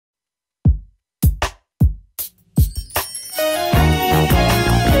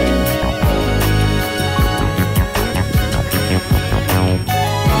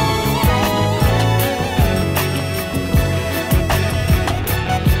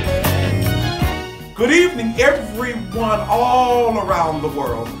Good evening, everyone all around the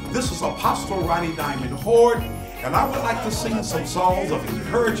world. This is Apostle Ronnie Hoard, and I would like to sing some songs of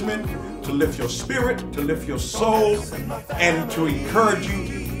encouragement to lift your spirit, to lift your soul, and to encourage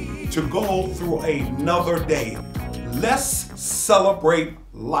you to go through another day. Let's celebrate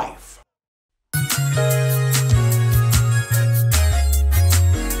life.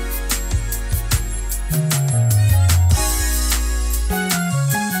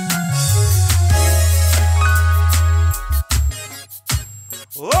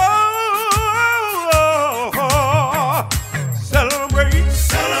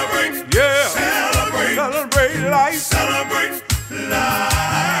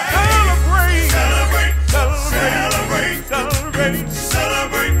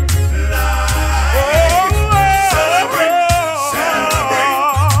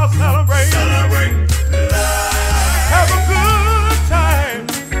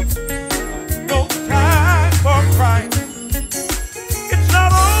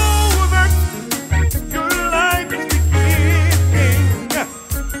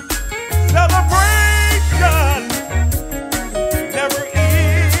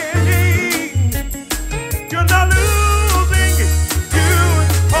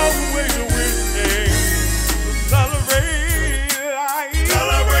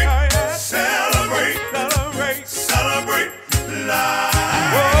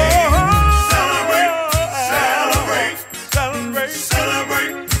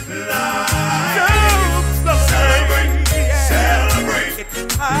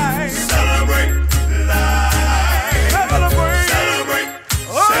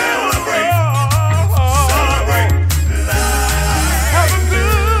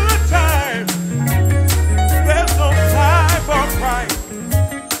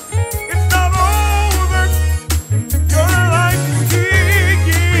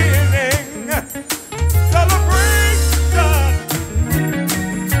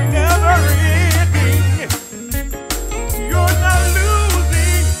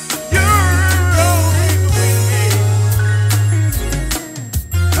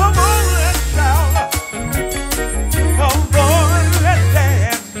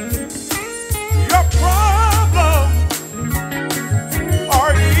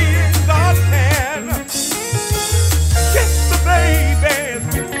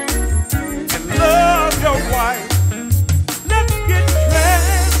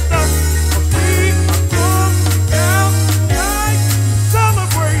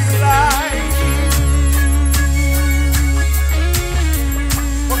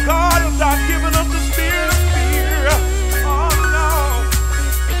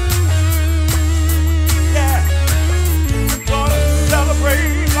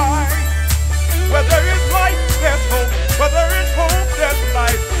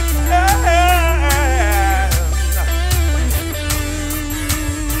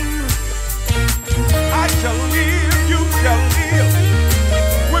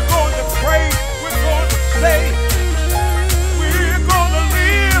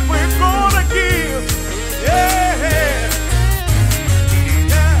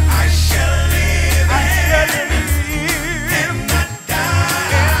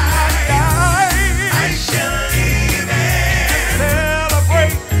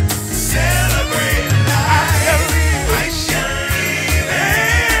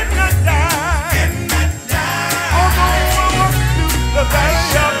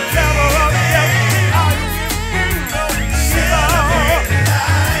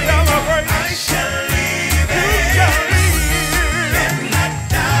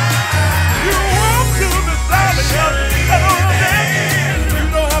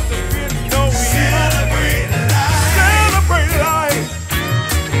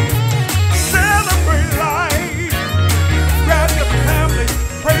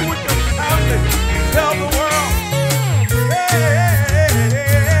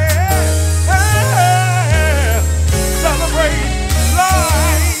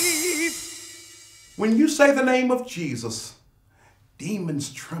 When you say the name of Jesus,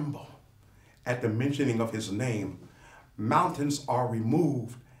 demons tremble at the mentioning of his name. Mountains are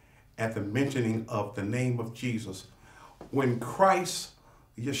removed at the mentioning of the name of Jesus. When Christ,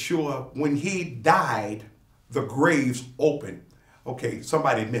 Yeshua, when he died, the graves opened. Okay,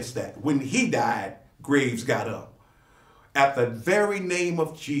 somebody missed that. When he died, graves got up. At the very name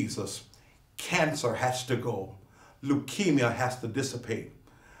of Jesus, cancer has to go. Leukemia has to dissipate.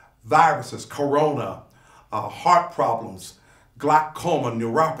 Viruses, corona, heart problems, glaucoma,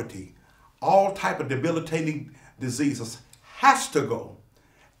 neuropathy, all type of debilitating diseases has to go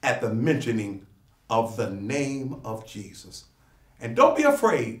at the mentioning of the name of Jesus. And don't be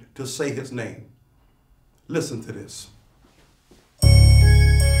afraid to say his name. Listen to this.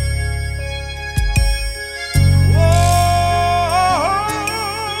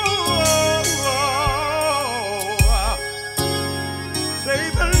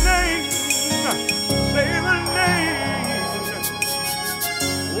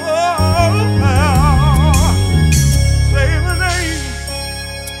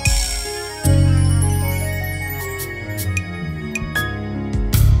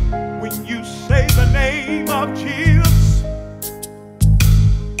 Of Jesus,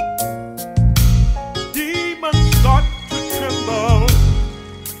 demons start to tremble.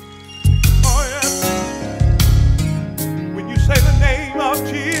 Oh yes, when you say the name of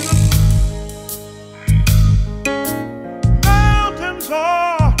Jesus, mountains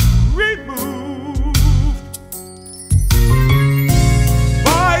are removed.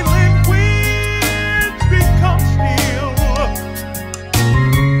 Violent winds become still.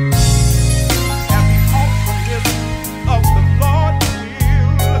 Of the Lord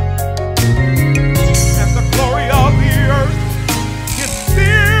will, and the glory of the earth, His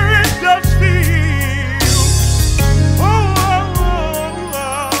Spirit does feel. Oh, oh,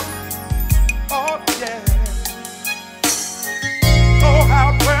 oh, oh, yeah. Oh, how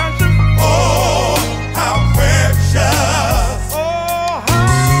precious. Oh, how precious. Oh,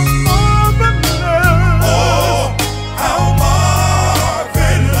 how marvelous. Oh, how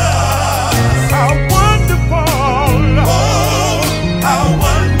marvelous. How wonderful. How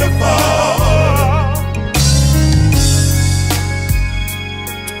wonderful.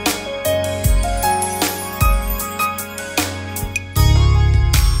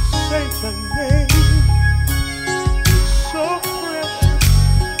 Say the name, so precious,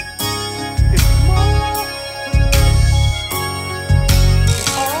 it's marvelous,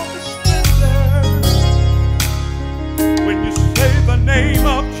 all the splendor. When you say the name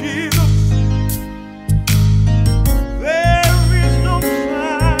of Jesus, there is no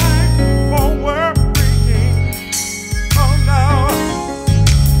time for worrying. Oh no.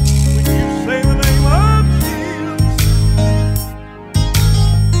 When you say the name of Jesus,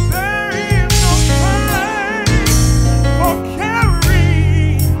 there is no time for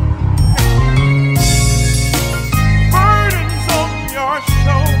carrying burdens on your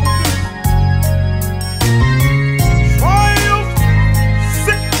shoulders. Trials,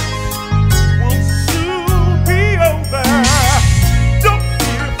 sickness will soon be over. Don't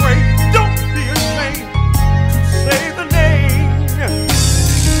be afraid, don't be ashamed to say the name.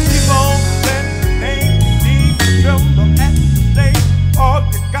 Keep on saying the name, demons tremble at the name. All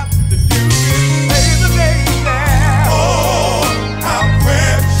you got to do is say the name, yeah. Oh, how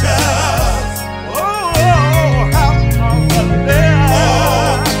precious. Oh, how marvelous.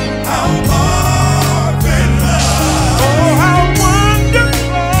 How marvelous. Oh, how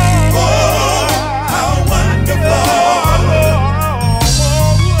wonderful. Oh, how wonderful.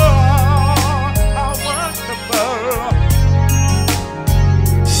 How wonderful.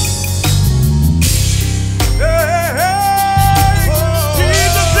 Hey,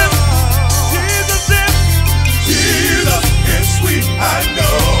 Jesus is sweet, I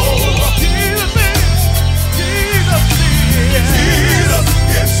know. Jesus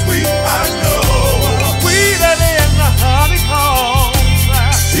is sweet, I know. Sweeter than the honeycomb.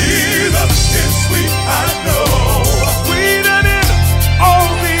 Jesus is sweet, I know. Sweeter than all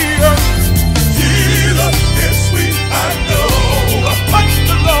the earth. Jesus is sweet, I know. Thank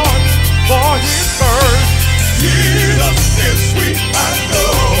the Lord for His birth. Jesus is sweet, I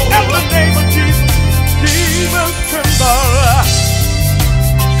know. At the name of Jesus, demons tremble.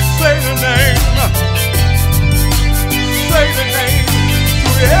 Say the name. Say the name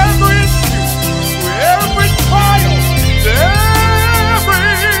to every issue, to every trial, to every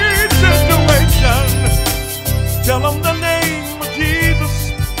situation. Tell them the name of Jesus.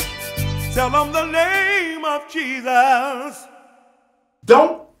 Tell them the name of Jesus.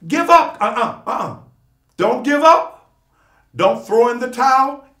 Don't give up. Don't give up. Don't throw in the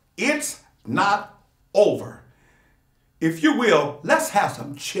towel. It's not over. If you will, let's have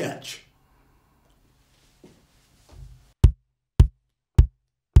some church.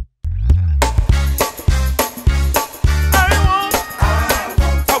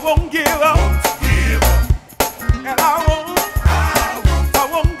 I won't give up. And I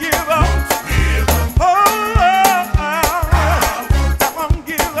won't give up. Oh, I won't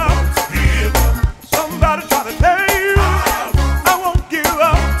give up. Somebody try to tell you I won't give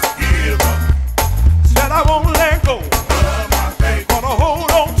up. Said I won't let go. Gonna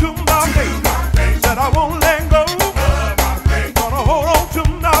hold on to my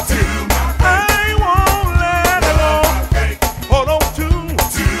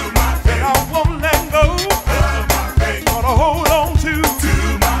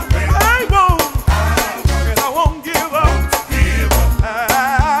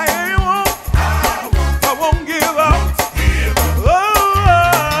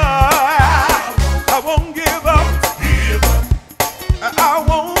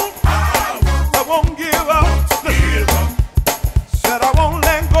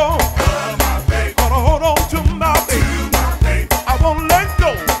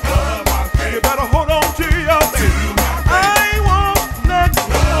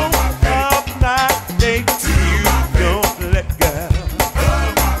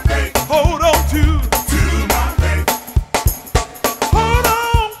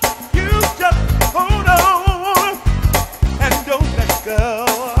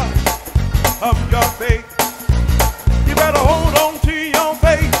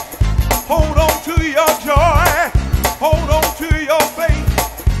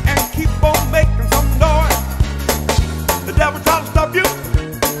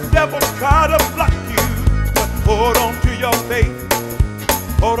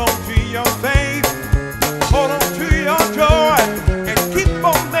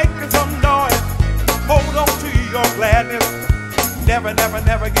never, never,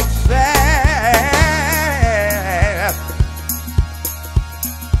 never get sad.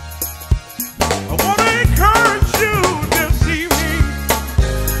 I want to encourage you this evening.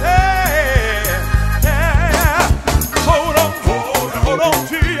 Yeah. Hold on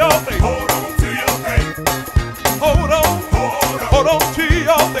to your faith. Hold on to your faith. Hold on to your faith. Hold on to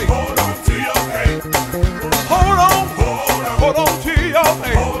your faith. Hold on to your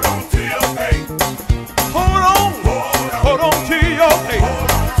faith. Hold on to your faith. Hold on to your faith.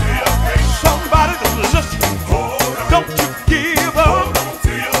 Hold on to your faith. Somebody that's listening, don't you give up. Hold on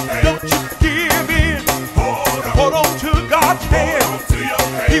to your faith. Don't you give in. Hold on to God's hand. Hold on to your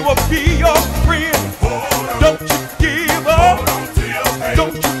faith. He will be your friend. Don't you give up. Hold on to your faith.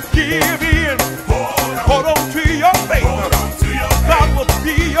 Don't you give in. Hold on to your faith. Hold on to your faith. God will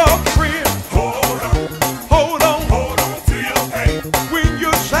be your friend. Hold on. Hold on. Hold on to your faith. When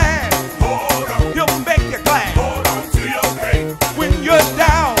you're sad, Hold on. He'll make you glad. Hold on to your faith. When you're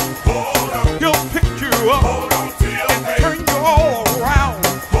down, Hold on. He'll pick you up Hold on to your and faith. turn you all around.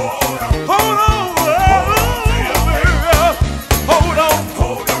 Hold on. Hold on. Hold on.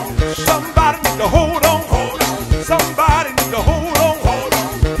 Hold on. Somebody need to hold on. Hold on. Somebody need to hold on. Hold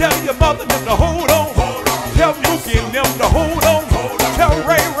on. Tell your mother them to hold on. Hold on. Tell Mookie and them to hold on. Hold on. Tell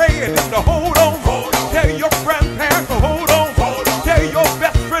Ray and them to hold on. Hold on. Tell your grandparents to hold on. Hold on. Tell your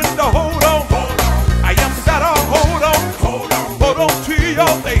best friend to hold on. Hold on. I am better. Hold on. Hold on. Hold on to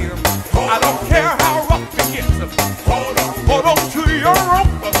your faith. I don't care how rough it gets. Hold on. Hold on to your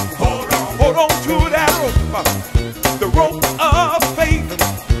rope. Hold on. Hold on to that rope. The rope of faith.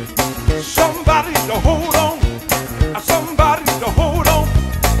 Somebody need to hold on. Somebody need to hold on.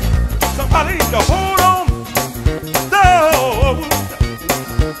 Somebody need to hold on. No.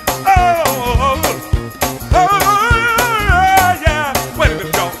 Oh, yeah. Wait a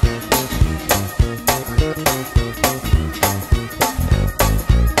minute, y'all.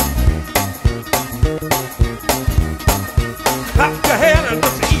 Clap your hands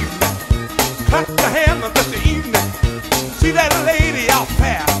this evening. Clap your hands this evening. See that lady out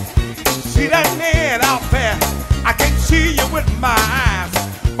there. See that man out there. I can't see you with my eyes,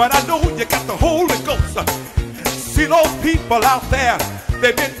 but I know you got the Holy Ghost. See those people out there.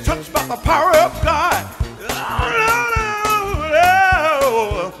 They've been touched by the power of God.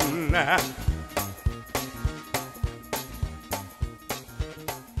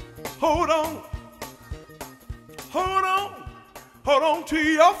 Hold on. Hold on. Hold on to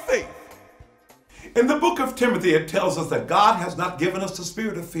your faith. In the book of Timothy, it tells us that God has not given us the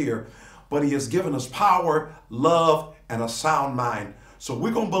spirit of fear, but he has given us power, love, and a sound mind. So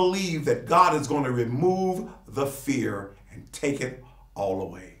we're going to believe that God is going to remove the fear and take it all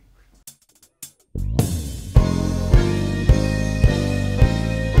away.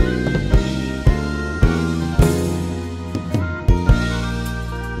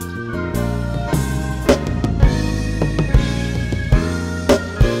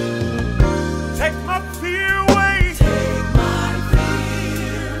 Take my fear away. Take my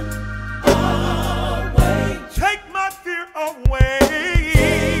fear away. Take my fear away.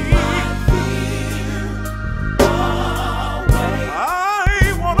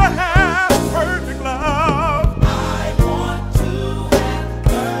 I want to have perfect love. I want to have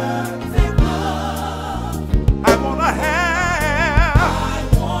perfect love. I want to have.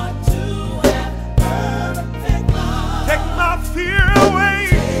 I want to have perfect love. Take my fear away.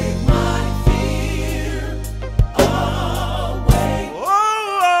 Take my fear away.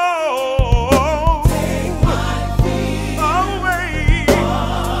 Oh, Take my fear away.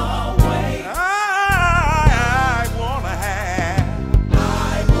 away. I want to have.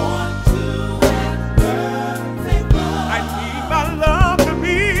 I want to have perfect love. I need my love to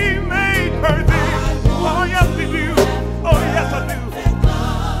be made perfect. Oh, yes, we do. Oh, yes, I do. Perfect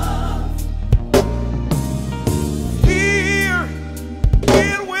love. Fear,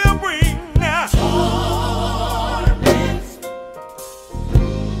 it will bring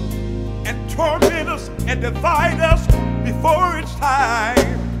torment us and divide us before it's time.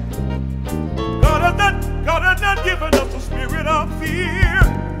 God has not given us a spirit of fear,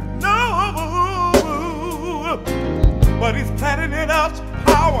 no, but he's planted in us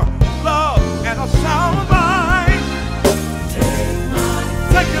power, love, and a sound mind.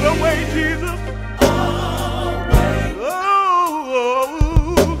 Take it away, Jesus. Away.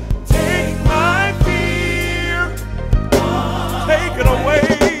 Oh, take my fear. Take it away.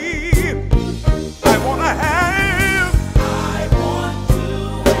 I want to have. I want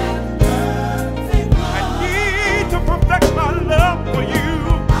to have perfect love. I need to perfect my love for you.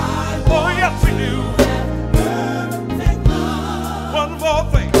 Oh, yes, we do. Perfect love. One more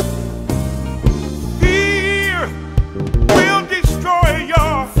thing. Fear will destroy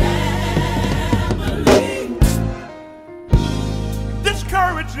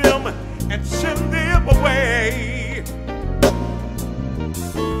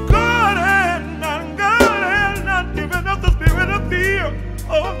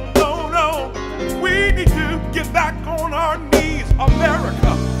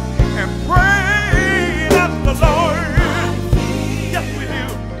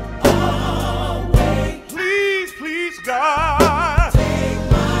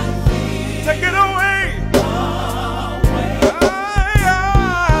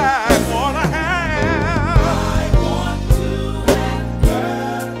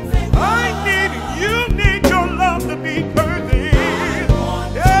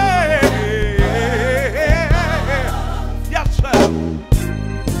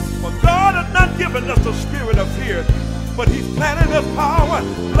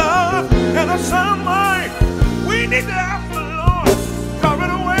love, and a sound mind. We need to ask the Lord, come it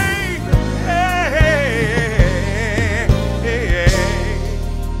away. Hey, hey, hey.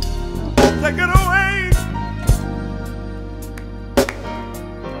 Take it away.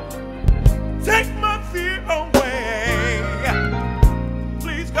 Take my fear away.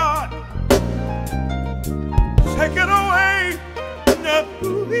 Please, God. Take it away. No.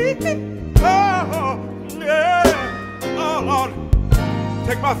 Oh, yeah. Oh, Lord.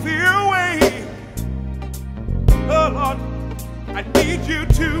 Take my fear away. Oh, Lord. I need you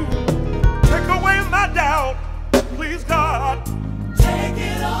to take away my doubt. Please, God. Take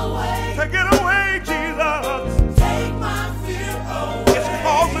it away. Take it away, Jesus. Take my fear away. It's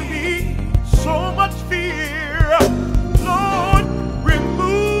causing me so much fear. Lord,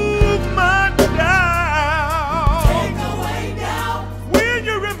 remove my doubt. Take away doubt. Will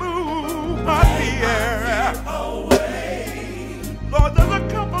you remove my fear? Away. Lord, there's a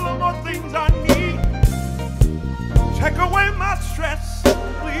couple of more things I need. Take away my stress,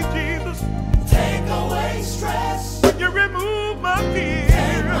 please, Jesus. Take away stress. Will you remove my fear?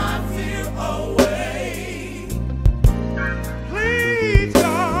 Take my fear away. Please,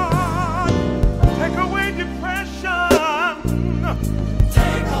 God, take away depression.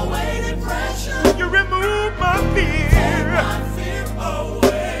 Take away depression. Will you remove my fear? Take my fear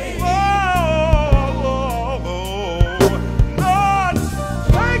away. Oh, Lord,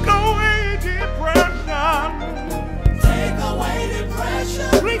 take away depression. Take away depression.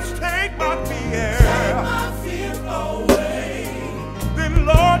 Please take my fear. Take my fear away. Then,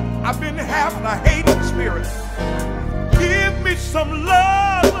 Lord, I've been having a hating spirit. Give me some love.